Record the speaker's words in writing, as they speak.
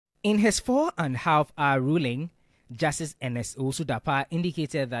In his 4.5-hour ruling, Justice Ernest Osudapa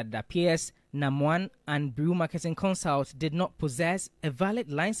indicated that it appears NAM1 and Brew Marketing Consult did not possess a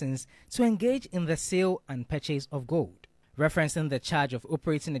valid license to engage in the sale and purchase of gold. Referencing the charge of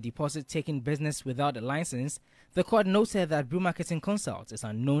operating a deposit-taking business without a license, the court noted that Brew Marketing Consult is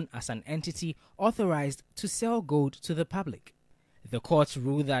unknown as an entity authorized to sell gold to the public. The court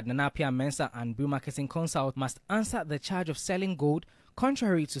ruled that Nanapia Mensah and Brew Marketing Consult must answer the charge of selling gold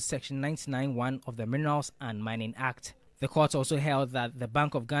contrary to Section 99(1) of the Minerals and Mining Act. The court also held that the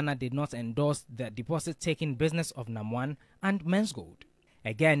Bank of Ghana did not endorse the deposit-taking business of NAM1 and Menzgold.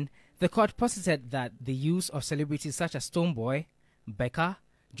 Again, the court posited that the use of celebrities such as Stonebwoy, Becca,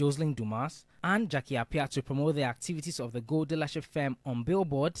 Jocelyn Dumas, and Jackie Appiah to promote the activities of the gold dealership firm on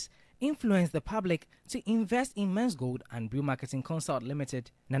billboards influenced the public to invest in Menzgold and Brew Marketing Consult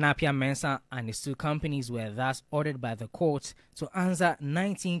Limited. Nanapia Mensah and his two companies were thus ordered by the court to answer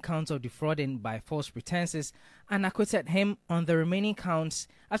 19 counts of defrauding by false pretenses and acquitted him on the remaining counts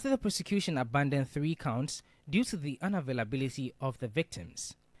after the prosecution abandoned 3 counts due to the unavailability of the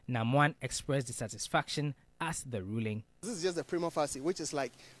victims. NAM1 expressed dissatisfaction as the ruling. This is just the prima facie, which is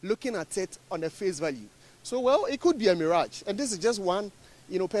like looking at it on the face value. So, well, it could be a mirage, and this is just one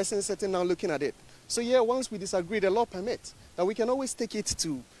person sitting down looking at it. So yeah, once we disagree, the law permits that we can always take it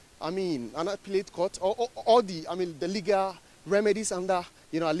to, an appellate court or the legal remedies under,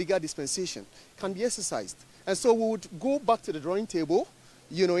 a legal dispensation can be exercised. And so we would go back to the drawing table,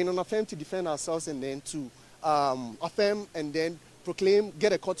 in an attempt to defend ourselves and then to affirm and then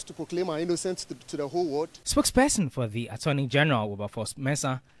get a court to proclaim our innocence to the whole world. Spokesperson for the Attorney General, Wilberforce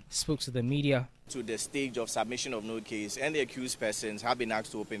Mensah, spoke to the media. To the stage of submission of no case, and the accused persons have been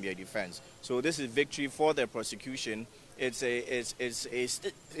asked to open their defense. So this is victory for the prosecution. It's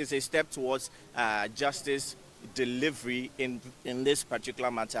a step towards justice delivery in this particular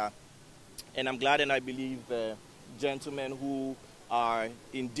matter. And I'm glad and I believe gentlemen who are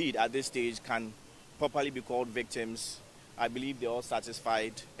indeed at this stage can properly be called victims. I believe they're all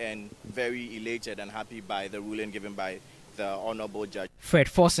satisfied and very elated and happy by the ruling given by the Honorable Judge. Fred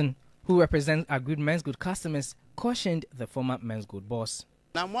Forson, who represents Agreed Menzgold customers, cautioned the former Menzgold boss.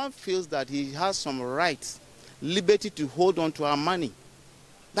 NAM1 feels that he has some rights, liberty to hold on to our money.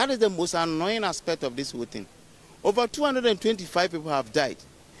 That is the most annoying aspect of this whole thing. Over 225 people have died,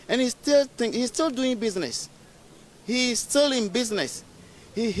 and he's still doing business. He is still in business.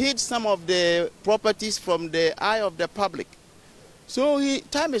 He hid some of the properties from the eye of the public. So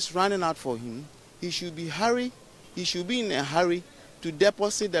time is running out for him. He should be in a hurry to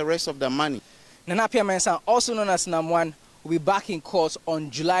deposit the rest of the money. Nanapia Mensah, also known as NAM1, will be back in court on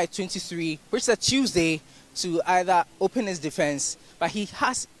July 23, which is a Tuesday, to either open his defense, but he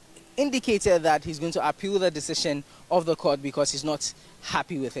has indicated that he's going to appeal the decision of the court because he's not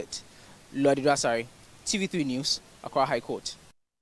happy with it. Lodi Dwasari, TV3 News, Accra High Court.